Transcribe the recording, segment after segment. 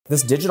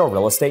this digital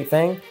real estate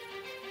thing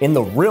in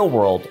the real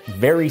world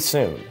very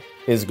soon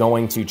is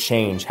going to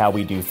change how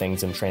we do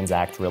things and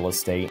transact real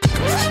estate.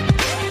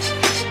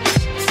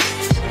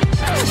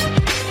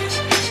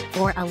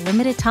 For a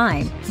limited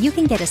time, you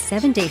can get a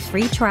 7-day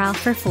free trial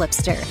for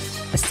Flipster,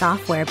 the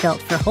software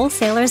built for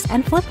wholesalers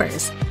and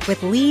flippers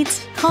with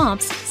leads,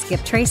 comps,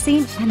 skip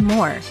tracing, and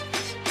more.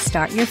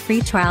 Start your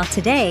free trial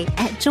today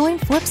at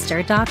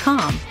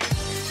joinflipster.com.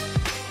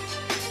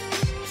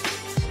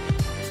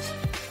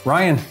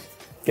 Ryan.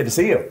 Good to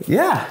see you.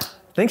 Yeah.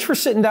 Thanks for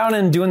sitting down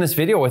and doing this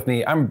video with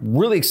me. I'm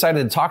really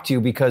excited to talk to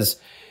you because,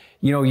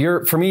 you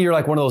know, for me, you're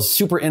like one of those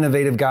super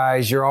innovative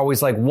guys. You're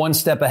always like one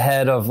step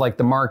ahead of like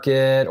the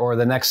market or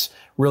the next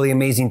really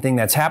amazing thing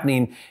that's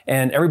happening.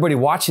 And everybody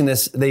watching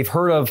this, they've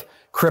heard of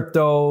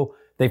crypto.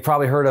 They've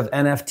probably heard of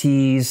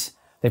NFTs.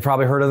 They've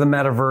probably heard of the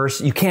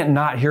metaverse. You can't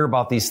not hear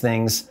about these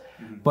things.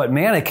 But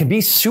man, it can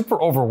be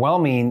super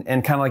overwhelming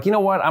and kind of like, you know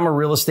what? I'm a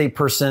real estate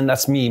person.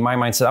 That's me, my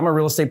mindset. I'm a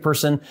real estate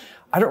person.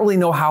 I don't really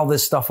know how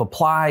this stuff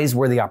applies,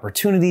 where the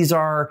opportunities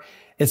are.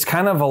 It's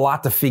kind of a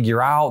lot to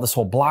figure out, this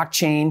whole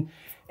blockchain.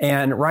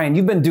 And Ryan,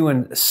 you've been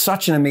doing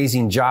such an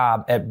amazing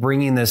job at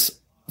bringing this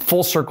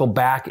full circle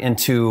back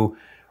into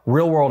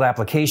real world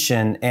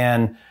application.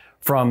 And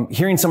from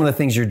hearing some of the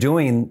things you're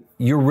doing,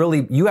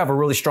 you have a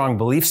really strong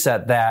belief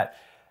set that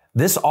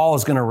this all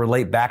is going to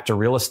relate back to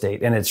real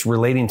estate, and it's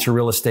relating to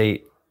real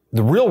estate,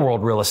 the real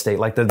world real estate,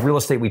 like the real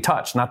estate we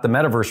touch, not the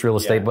metaverse real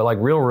estate, but like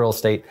real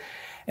estate.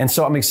 And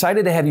so I'm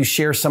excited to have you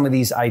share some of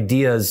these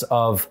ideas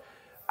of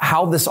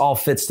how this all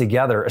fits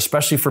together,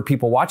 especially for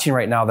people watching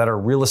right now that are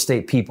real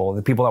estate people,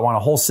 the people that want to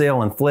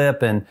wholesale and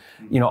flip and,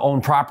 you know,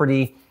 own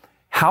property.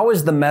 How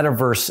is the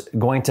metaverse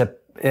going to,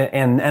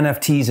 and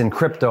NFTs and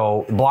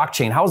crypto,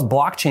 blockchain, how is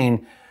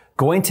blockchain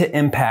going to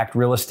impact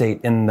real estate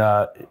in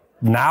the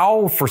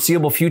now,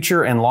 foreseeable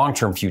future, and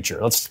long-term future?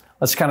 Let's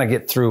kind of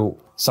get through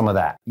some of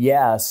that.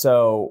 Yeah.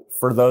 So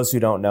for those who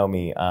don't know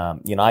me,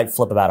 I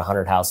flip about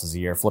 100 houses a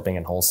year, flipping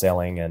and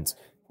wholesaling, and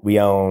we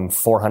own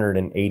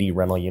 480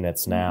 rental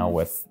units now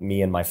with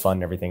me and my fund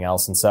and everything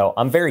else. And so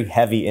I'm very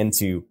heavy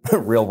into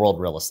real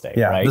world real estate,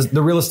 right?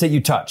 The real estate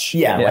you touch.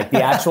 Yeah, like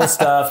the actual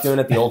stuff, doing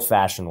it the old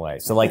fashioned way.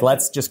 So like,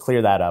 let's just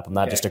clear that up. I'm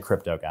not just a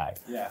crypto guy.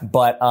 Yeah.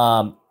 But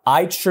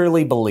I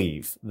truly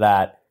believe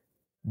that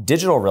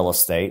digital real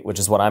estate, which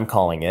is what I'm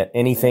calling it,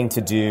 anything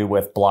to do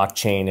with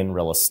blockchain and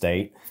real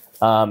estate,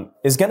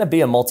 is going to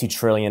be a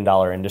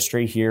multi-trillion-dollar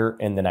industry here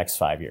in the next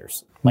 5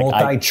 years.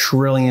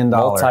 Multi-trillion.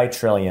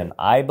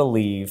 I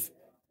believe,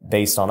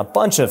 based on a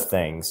bunch of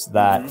things,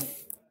 that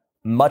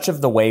much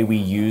of the way we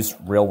use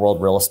real-world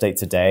real estate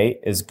today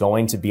is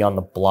going to be on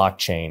the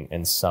blockchain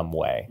in some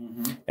way.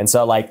 And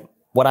so, like,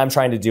 what I'm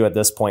trying to do at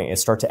this point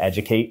is start to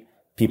educate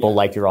people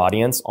like your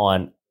audience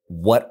on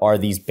what are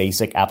these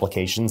basic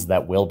applications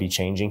that will be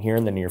changing here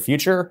in the near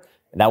future.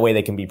 And that way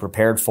they can be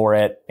prepared for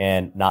it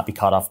and not be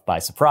caught off by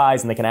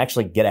surprise, and they can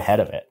actually get ahead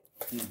of it.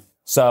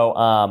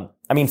 So,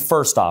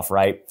 first off,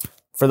 right,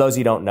 for those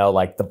who don't know,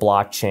 like the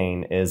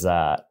blockchain is,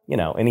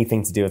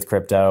 anything to do with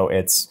crypto.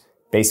 It's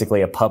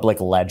basically a public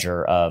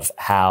ledger of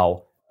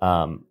how,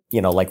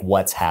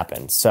 what's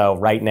happened. So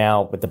right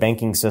now with the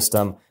banking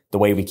system, the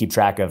way we keep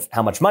track of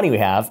how much money we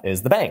have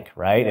is the bank,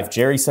 right? Yeah. If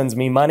Jerry sends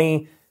me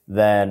money,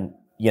 then,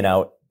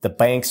 the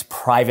banks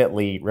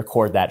privately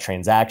record that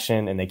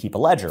transaction and they keep a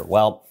ledger.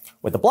 Well,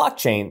 with the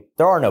blockchain,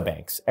 there are no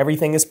banks.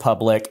 Everything is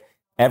public.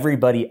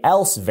 Everybody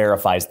else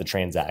verifies the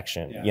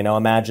transaction. Yeah.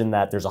 Imagine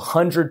that there's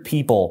 100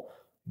 people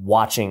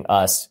watching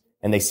us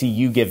and they see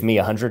you give me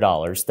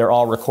 $100. They're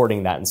all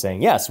recording that and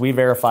saying, yes, we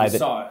verified that.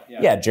 Saw it.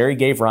 Yeah. Jerry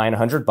gave Ryan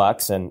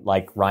 $100 and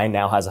like Ryan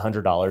now has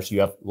 $100. You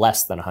have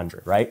less than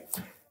 100, right?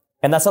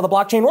 And that's how the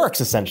blockchain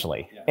works,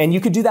 essentially. Yeah. And you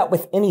could do that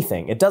with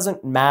anything. It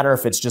doesn't matter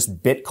if it's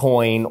just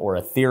Bitcoin or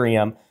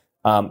Ethereum.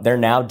 They're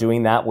now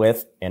doing that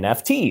with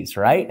NFTs,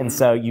 right? And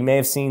so you may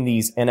have seen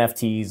these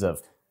NFTs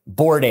of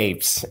Bored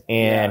Apes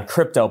and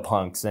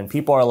CryptoPunks, and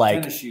people are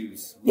like, tennis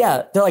shoes.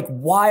 Yeah, they're like,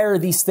 why are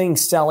these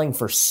things selling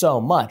for so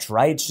much,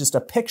 right? It's just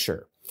a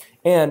picture.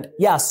 And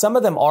yeah, some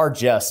of them are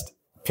just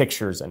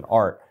pictures and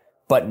art,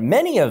 but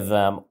many of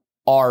them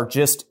are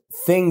just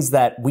things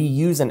that we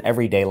use in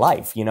everyday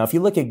life. If you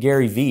look at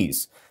Gary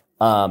V's,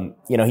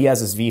 he has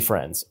his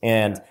VeeFriends,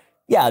 and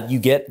you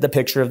get the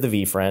picture of the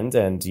VeeFriend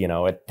and,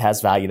 it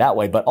has value that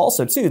way. But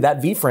also too,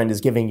 that VeeFriend is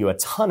giving you a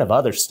ton of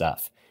other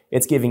stuff.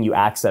 It's giving you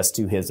access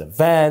to his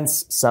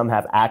events. Some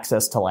have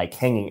access to like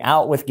hanging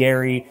out with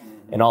Gary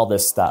and all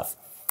this stuff.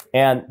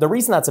 And the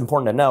reason that's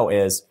important to know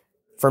is,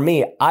 for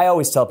me, I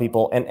always tell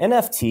people an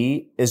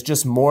NFT is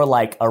just more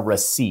like a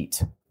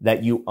receipt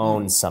that you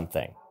own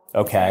something.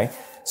 Okay.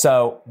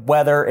 So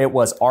whether it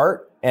was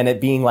art and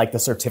it being like the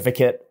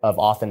certificate of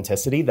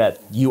authenticity that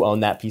you own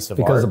that piece of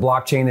art. Because the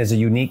blockchain is a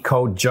unique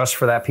code just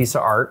for that piece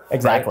of art.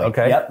 Exactly. Right?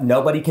 Okay. Yep.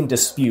 Nobody can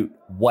dispute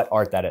what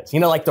art that is.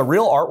 Like the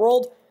real art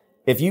world,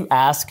 if you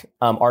ask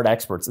art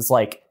experts, it's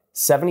like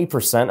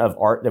 70% of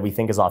art that we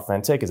think is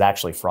authentic is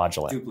actually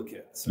fraudulent.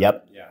 Duplicates.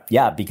 Yep.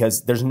 Yeah,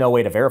 because there's no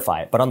way to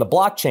verify it. But on the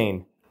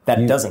blockchain,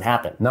 that doesn't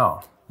happen.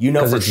 No.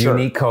 For it's sure.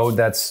 Unique code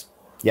that's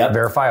Yep.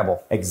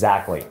 Verifiable.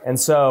 Exactly. And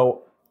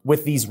so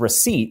with these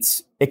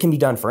receipts, it can be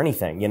done for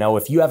anything. You know,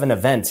 if you have an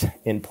event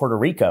in Puerto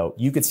Rico,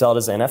 you could sell it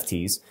as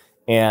NFTs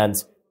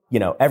and, you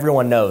know,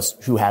 everyone knows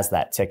who has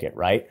that ticket,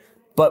 right?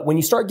 But when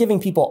you start giving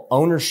people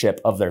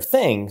ownership of their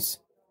things,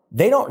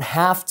 they don't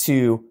have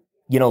to,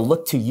 you know,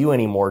 look to you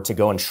anymore to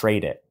go and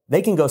trade it.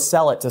 They can go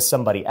sell it to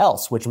somebody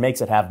else, which makes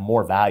it have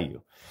more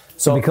value.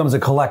 So it becomes a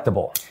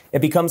collectible. It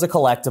becomes a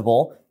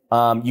collectible.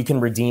 You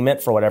can redeem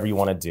it for whatever you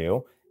want to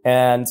do.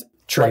 And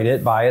trade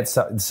it, buy it,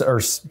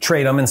 or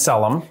trade them and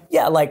sell them.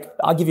 Yeah, like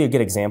I'll give you a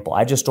good example.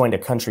 I just joined a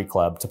country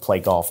club to play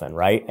golf in,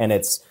 right? And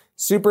it's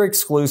super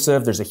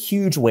exclusive. There's a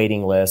huge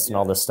waiting list and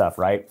all this stuff,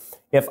 right?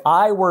 If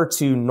I were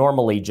to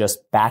normally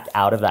just back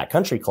out of that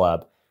country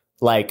club,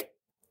 like,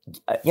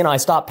 you know, I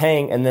stop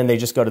paying and then they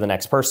just go to the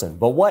next person.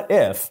 But what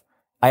if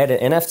I had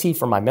an NFT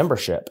for my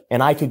membership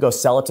and I could go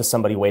sell it to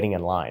somebody waiting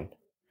in line?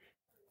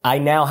 I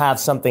now have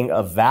something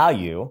of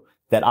value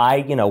that I,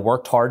 you know,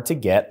 worked hard to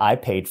get, I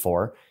paid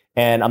for,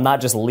 and I'm not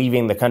just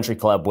leaving the country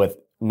club with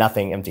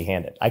nothing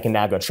empty-handed. I can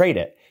now go trade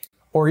it.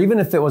 Or even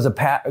if it was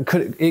it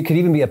could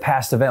even be a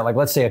past event. Like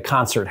let's say a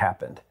concert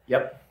happened.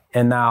 Yep.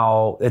 And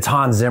now it's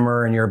Hans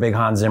Zimmer and you're a big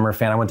Hans Zimmer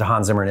fan. I went to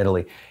Hans Zimmer in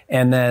Italy.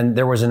 And then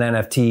there was an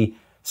NFT.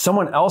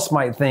 Someone else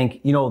might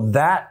think, you know,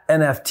 that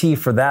NFT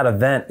for that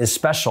event is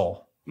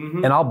special.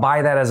 Mm-hmm. And I'll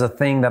buy that as a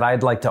thing that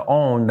I'd like to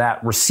own,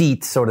 that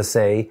receipt, so to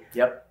say.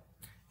 Yep.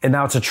 And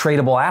now it's a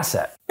tradable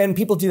asset. And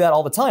people do that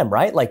all the time,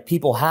 right? Like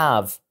people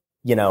have,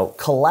 you know,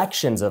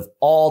 collections of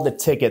all the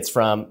tickets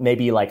from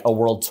maybe like a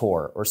world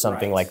tour or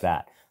something like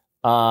that.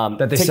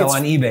 That they sell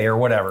on eBay or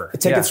whatever.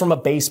 Tickets from a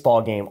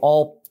baseball game,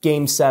 all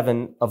game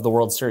 7 of the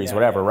World Series,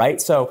 whatever,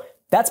 right? So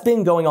that's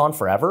been going on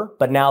forever,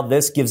 but now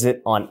this gives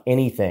it on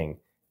anything.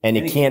 And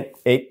it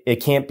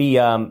can't be,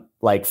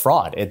 like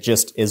fraud. It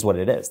just is what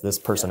it is. This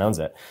person owns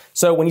it.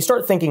 So when you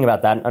start thinking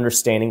about that and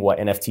understanding what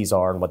NFTs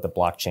are and what the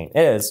blockchain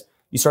is,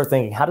 you start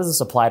thinking, how does this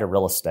apply to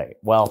real estate?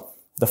 Well,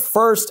 the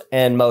first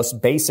and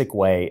most basic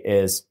way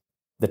is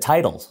the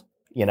titles.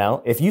 You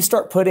know, if you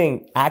start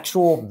putting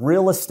actual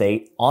real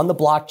estate on the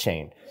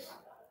blockchain,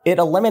 it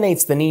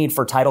eliminates the need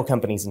for title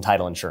companies and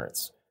title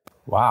insurance.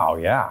 Wow,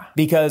 yeah.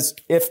 Because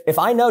if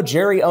I know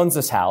Jerry owns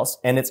this house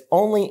and it's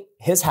only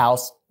his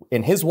house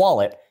in his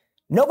wallet,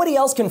 nobody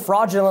else can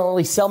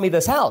fraudulently sell me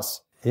this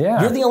house.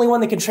 Yeah. You're the only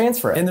one that can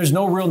transfer it. And there's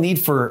no real need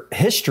for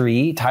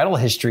history, title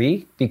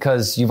history,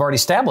 because you've already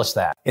established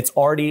that. It's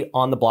already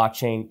on the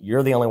blockchain.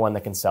 You're the only one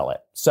that can sell it.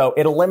 So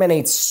it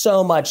eliminates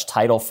so much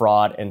title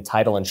fraud and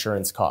title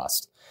insurance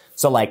cost.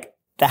 So like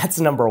that's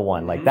number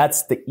one. Like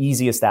that's the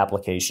easiest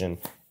application.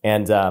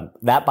 And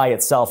that by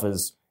itself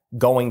is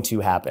going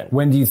to happen.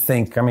 When do you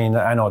think, I mean,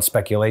 I know it's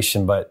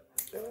speculation, but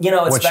you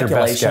know, it's what's speculation,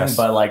 your best guess?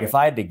 But like if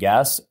I had to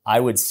guess, I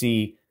would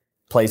see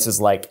places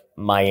like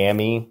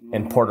Miami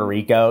and Puerto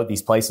Rico,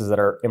 these places that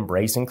are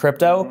embracing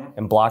crypto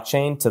and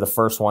blockchain to the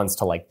first ones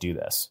to like do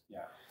this.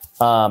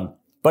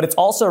 But it's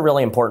also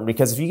really important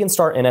because if you can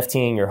start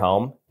NFTing your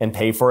home and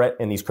pay for it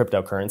in these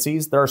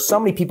cryptocurrencies, there are so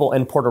many people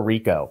in Puerto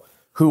Rico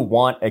who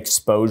want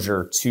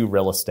exposure to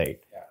real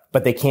estate,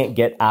 but they can't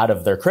get out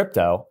of their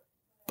crypto.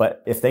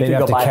 But if they could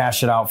have go to buy,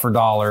 cash it out for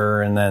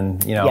 $1 and then,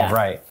 you know,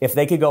 right. If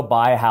they could go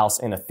buy a house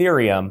in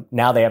Ethereum,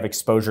 now they have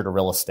exposure to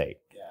real estate.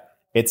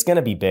 It's going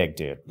to be big,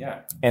 dude.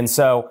 Yeah. And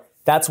so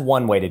that's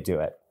one way to do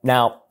it.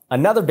 Now,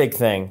 another big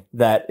thing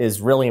that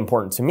is really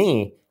important to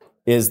me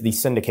is the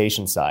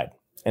syndication side.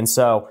 And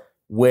so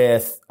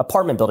with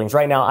apartment buildings,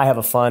 right now I have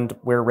a fund.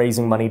 We're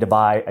raising money to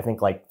buy, I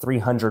think like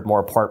 300 more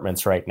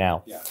apartments right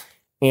now. Yeah.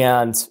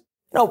 And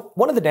you know,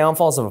 one of the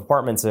downfalls of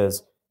apartments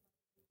is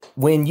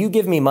when you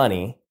give me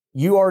money,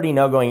 you already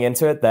know going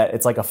into it that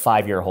it's like a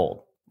 5-year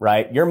hold,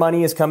 right? Your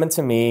money is coming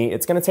to me.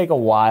 It's going to take a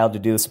while to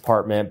do this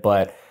apartment,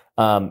 but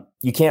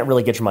you can't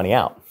really get your money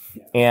out.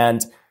 Yeah.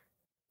 And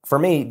for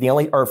me, the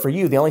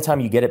only time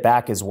you get it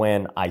back is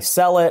when I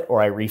sell it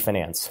or I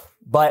refinance.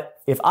 But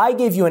if I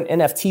give you an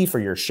NFT for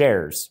your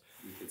shares,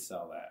 you could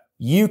sell that.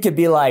 You could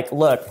be like,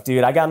 look,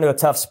 dude, I got into a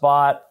tough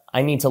spot.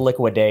 I need to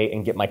liquidate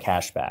and get my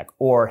cash back.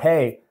 Or,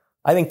 hey,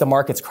 I think the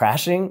market's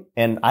crashing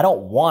and I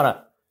don't want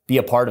to be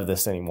a part of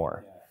this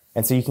anymore. Yeah.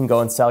 And so you can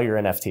go and sell your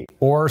NFT.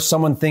 Or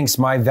someone thinks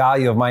my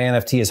value of my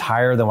NFT is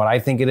higher than what I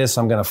think it is,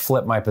 so I'm going to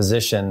flip my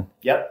position.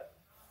 Yep.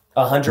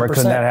 100%.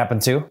 Couldn't that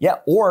happen too? Yeah.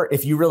 Or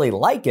if you really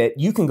like it,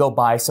 you can go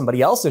buy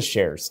somebody else's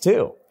shares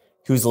too,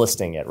 who's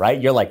listing it, right?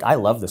 You're like, I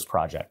love this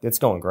project. It's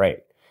going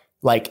great.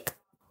 Like,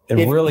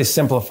 it really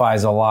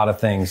simplifies a lot of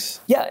things.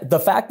 Yeah. The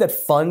fact that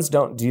funds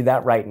don't do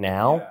that right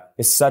now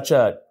is such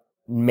a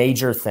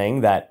major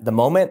thing that the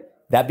moment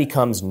that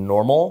becomes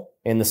normal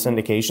in the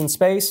syndication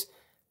space,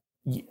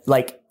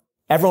 like,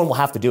 everyone will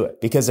have to do it,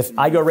 because if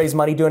I go raise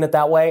money doing it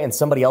that way and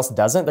somebody else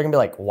doesn't, they're gonna be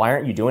like, why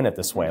aren't you doing it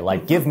this way?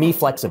 Like, give me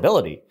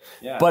flexibility.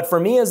 Yeah. But for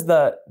me as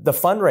the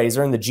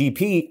fundraiser and the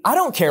GP, I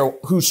don't care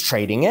who's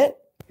trading it.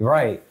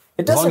 Right.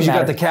 It doesn't as long as matter.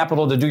 you got the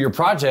capital to do your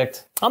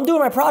project. I'm doing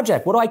my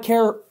project. What do I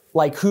care,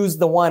 like, who's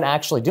the one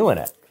actually doing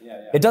it?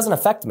 Yeah. It doesn't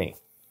affect me.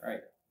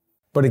 Right.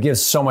 But it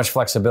gives so much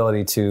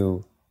flexibility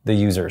to the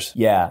users.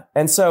 Yeah.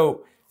 And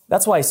so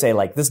that's why I say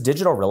like this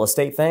digital real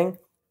estate thing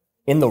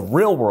in the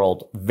real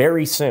world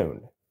very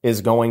soon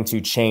is going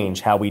to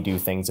change how we do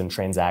things and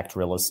transact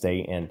real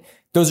estate. And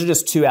those are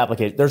just two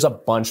applications. There's a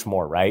bunch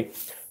more, right?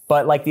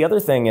 But like the other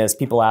thing is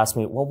people ask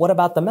me, well, what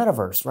about the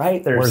metaverse,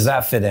 right? Where's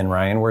that fit in,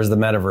 Ryan? Where's the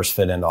metaverse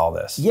fit into all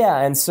this? Yeah.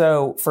 And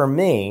so for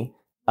me,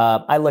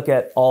 I look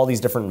at all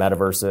these different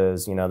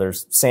metaverses. You know,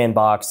 there's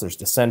Sandbox, there's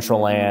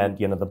Decentraland,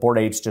 you know, the Bored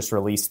Apes just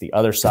released the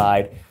Other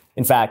Side.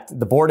 In fact,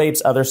 the Bored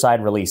Apes Other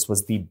Side release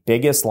was the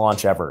biggest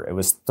launch ever. It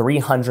was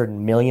 $300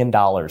 million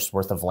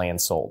worth of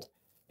land sold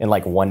in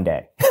like one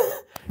day.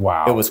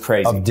 Wow. It was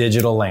crazy. Of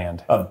digital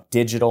land. Of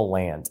digital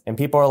land. And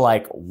people are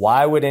like,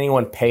 why would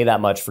anyone pay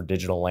that much for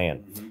digital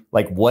land? Mm-hmm.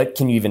 Like, what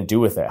can you even do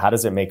with it? How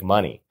does it make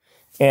money?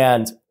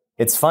 And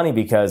it's funny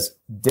because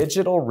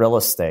digital real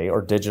estate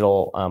or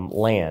digital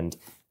land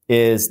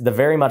is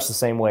very much the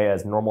same way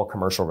as normal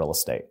commercial real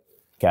estate.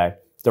 Okay.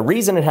 The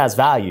reason it has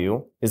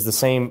value is the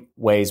same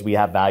ways we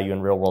have value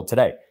in real world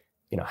today.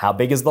 You know, how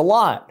big is the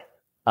lot?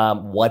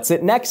 What's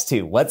it next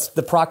to? What's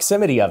the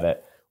proximity of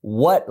it?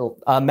 What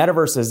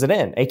metaverse is it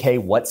in? AKA,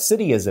 what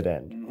city is it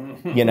in?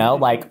 You know,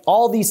 like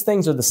all these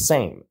things are the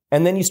same.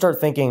 And then you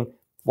start thinking,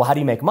 well, how do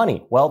you make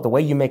money? Well, the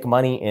way you make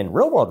money in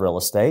real world real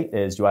estate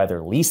is you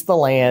either lease the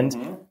land,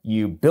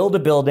 you build a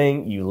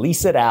building, you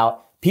lease it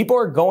out. People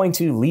are going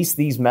to lease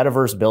these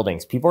metaverse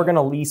buildings. People are going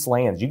to lease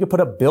lands. You could put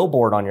a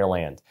billboard on your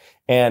land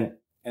and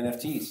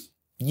NFTs.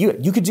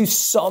 You could do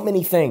so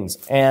many things,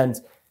 and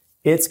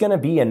it's going to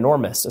be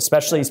enormous,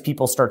 especially as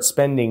people start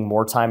spending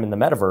more time in the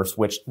metaverse,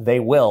 which they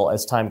will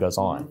as time goes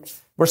on.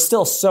 We're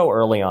still so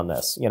early on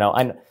this. You know,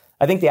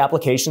 I think the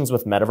applications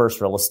with metaverse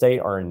real estate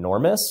are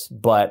enormous,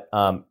 but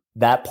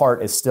that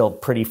part is still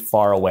pretty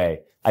far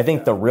away. I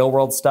think the real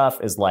world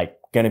stuff is like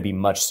going to be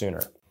much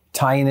sooner.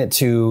 Tying it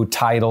to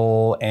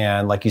title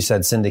and, like you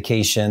said,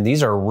 syndication,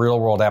 these are real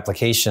world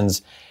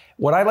applications.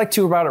 What I like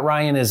to about it,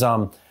 Ryan, is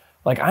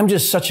like I'm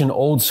just such an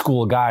old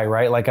school guy,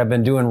 right? Like I've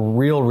been doing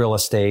real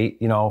estate,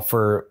 you know,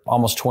 for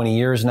almost 20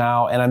 years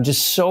now. And I'm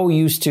just so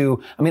used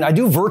to, I mean, I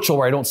do virtual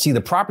where I don't see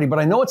the property, but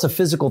I know it's a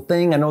physical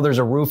thing. I know there's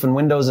a roof and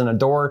windows and a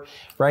door,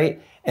 right?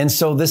 And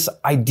so this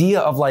idea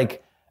of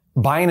like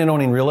buying and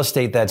owning real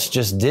estate that's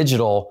just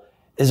digital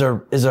is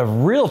a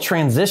real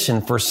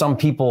transition for some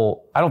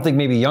people. I don't think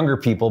maybe younger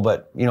people,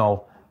 but you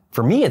know,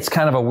 for me, it's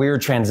kind of a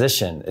weird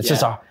transition. It's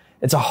just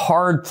it's a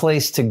hard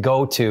place to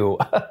go to.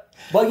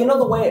 Well, you know,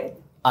 the way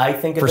I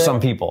think of for it,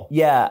 some people.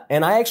 Yeah.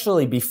 And I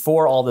actually,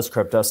 before all this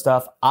crypto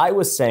stuff, I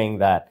was saying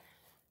that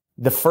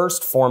the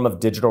first form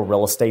of digital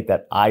real estate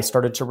that I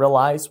started to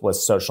realize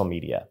was social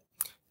media.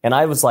 And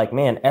I was like,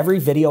 man, every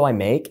video I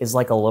make is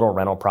like a little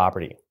rental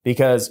property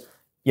because,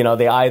 you know,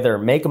 they either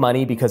make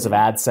money because of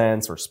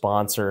AdSense or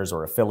sponsors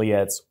or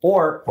affiliates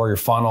or your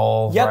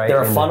funnel. Yep, right?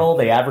 They're a funnel.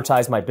 They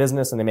advertise my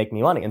business and they make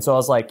me money. And so I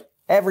was like,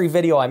 every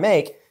video I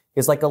make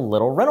is like a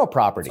little rental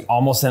property.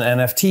 Almost an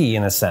NFT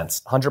in a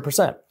sense.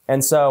 100%.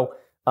 And so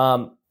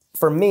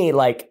for me,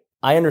 like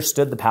I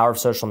understood the power of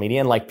social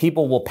media and like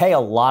people will pay a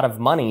lot of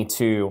money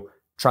to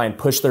try and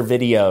push their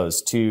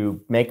videos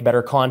to make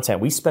better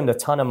content. We spend a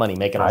ton of money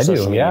making our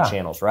social media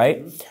channels,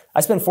 right?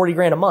 I spend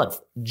 $40,000 a month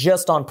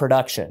just on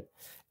production.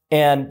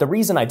 And the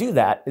reason I do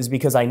that is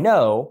because I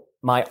know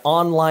my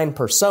online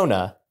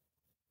persona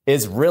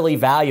is really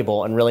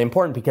valuable and really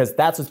important because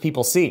that's what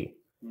people see.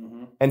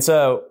 Mm-hmm. And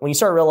so when you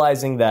start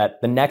realizing that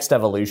the next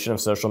evolution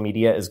of social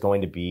media is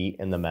going to be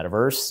in the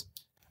metaverse.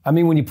 I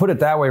mean, when you put it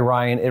that way,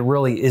 Ryan, it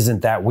really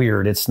isn't that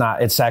weird. It's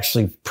not, it's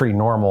actually pretty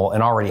normal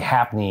and already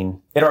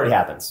happening. It already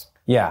happens.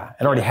 Yeah,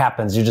 it already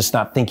happens. You're just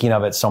not thinking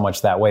of it so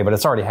much that way, but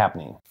it's already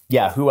happening.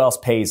 Yeah, who else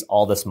pays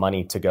all this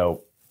money to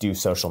go do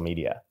social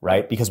media,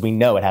 right? Because we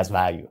know it has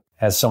value.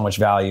 Has so much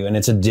value, and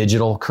it's a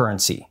digital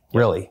currency,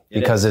 really,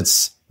 because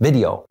it's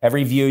video.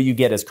 Every view you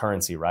get is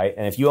currency, right?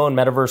 And if you own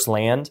metaverse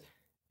land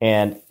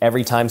and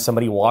every time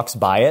somebody walks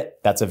by it,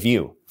 that's a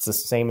view. It's the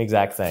same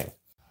exact thing.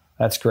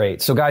 That's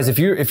great. So guys, if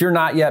you're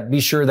not yet, be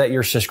sure that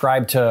you're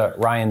subscribed to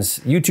Ryan's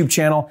YouTube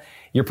channel.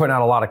 You're putting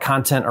out a lot of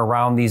content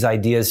around these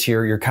ideas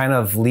here. You're kind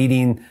of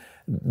leading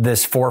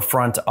this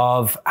forefront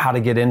of how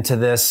to get into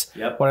this.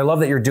 Yep. What I love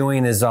that you're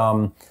doing is,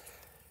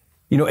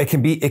 you know, it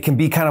can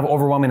be kind of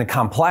overwhelming and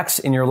complex,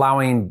 and you're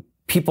allowing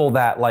people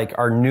that like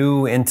are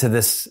new into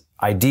this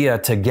idea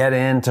to get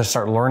in, to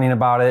start learning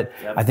about it.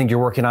 Yep. I think you're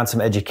working on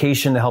some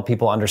education to help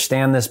people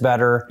understand this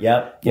better.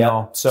 Yep. You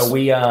know, so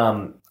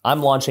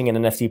I'm launching an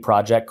NFT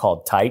project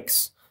called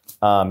Tykes.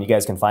 You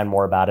guys can find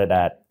more about it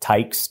at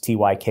Tykes,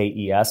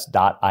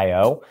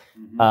 TYKES.io.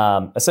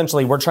 Mm-hmm.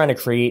 Essentially, we're trying to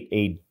create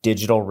a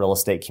digital real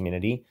estate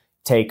community.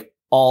 Take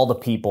all the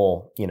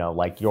people, you know,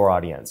 like your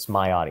audience,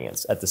 my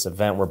audience at this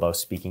event we're both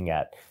speaking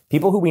at,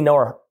 people who we know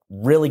are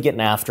really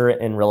getting after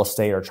it in real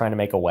estate or trying to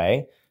make a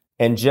way,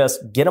 and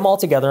just get them all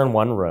together in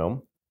one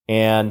room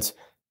and,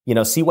 you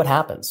know, see what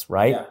happens,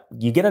 right? Yeah.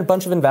 You get a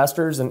bunch of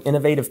investors and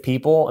innovative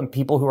people and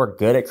people who are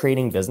good at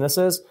creating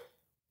businesses.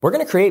 We're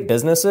going to create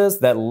businesses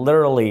that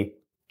literally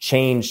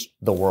change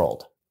the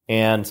world.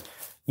 And,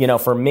 you know,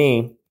 for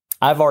me,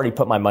 I've already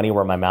put my money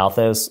where my mouth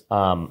is.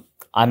 I'm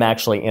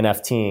actually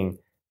NFTing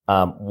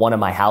One of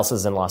my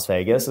houses in Las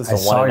Vegas is I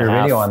saw your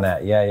video on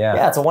that. Yeah.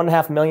 Yeah, it's a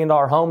 $1.5 million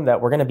home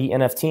that we're going to be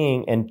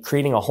NFTing and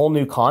creating a whole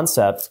new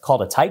concept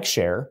called a Tyke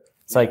Share.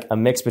 It's like a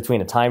mix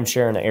between a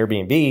timeshare and an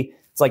Airbnb.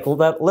 It's like, well,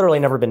 that literally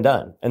never been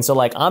done. And so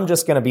like, I'm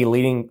just going to be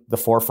leading the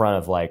forefront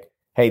of like,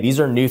 hey, these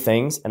are new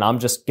things, and I'm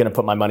just going to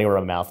put my money where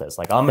my mouth is.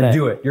 Like, I'm going to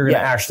do it. You're going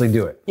to actually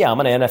do it. Yeah, I'm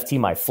going to NFT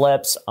my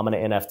flips. I'm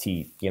going to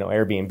NFT,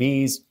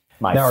 Airbnbs,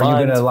 my Now, fund. are you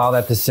going to allow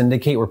that to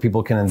syndicate where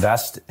people can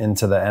invest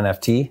into the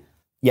NFT?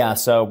 Yeah,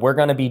 so we're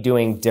going to be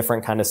doing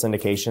different kind of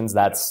syndications.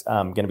 That's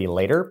going to be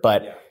later.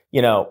 But,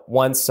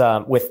 once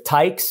with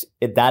Tykes,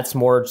 that's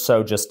more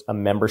so just a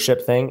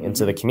membership thing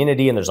into the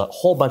community. And there's a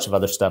whole bunch of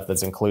other stuff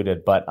that's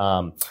included. But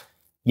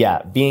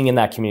being in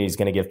that community is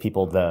going to give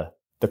people the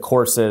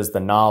courses, the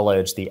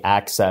knowledge, the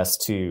access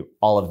to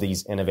all of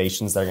these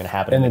innovations that are going to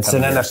happen. And it's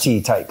an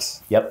NFT,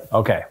 Tykes. Yep.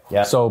 Okay.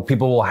 Yep. So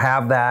people will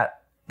have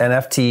that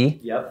NFT.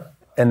 Yep.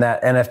 And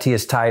that NFT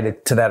is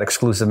tied to that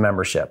exclusive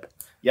membership.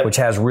 Yep. Which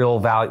has real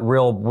value,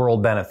 real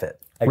world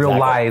benefit, real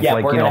live. Yeah,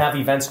 we're going to have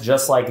events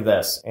just like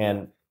this.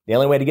 And the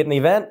only way to get in the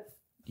event,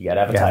 you got to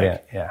have a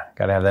Tyke. Yeah,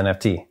 got to have the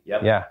NFT.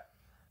 Yep. Yeah.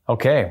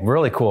 Okay,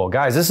 really cool.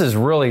 Guys, this is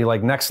really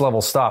like next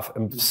level stuff.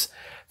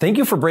 Thank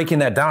you for breaking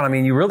that down. I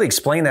mean, you really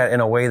explained that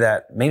in a way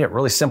that made it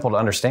really simple to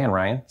understand,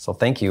 Ryan. So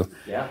thank you.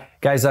 Yeah.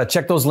 Guys,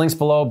 check those links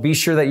below. Be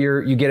sure that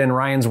you get in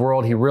Ryan's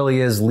world. He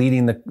really is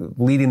leading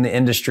the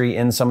industry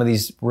in some of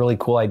these really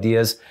cool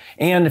ideas.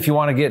 And if you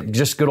want to get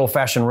just good old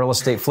fashioned real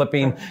estate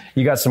flipping,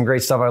 you got some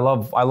great stuff. I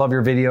love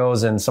your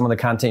videos and some of the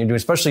content you're doing,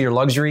 especially your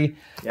luxury,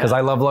 because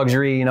I love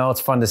luxury.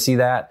 It's fun to see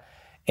that.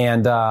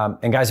 And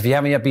guys, if you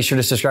haven't yet, be sure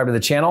to subscribe to the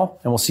channel,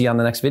 and we'll see you on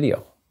the next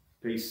video.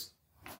 Peace.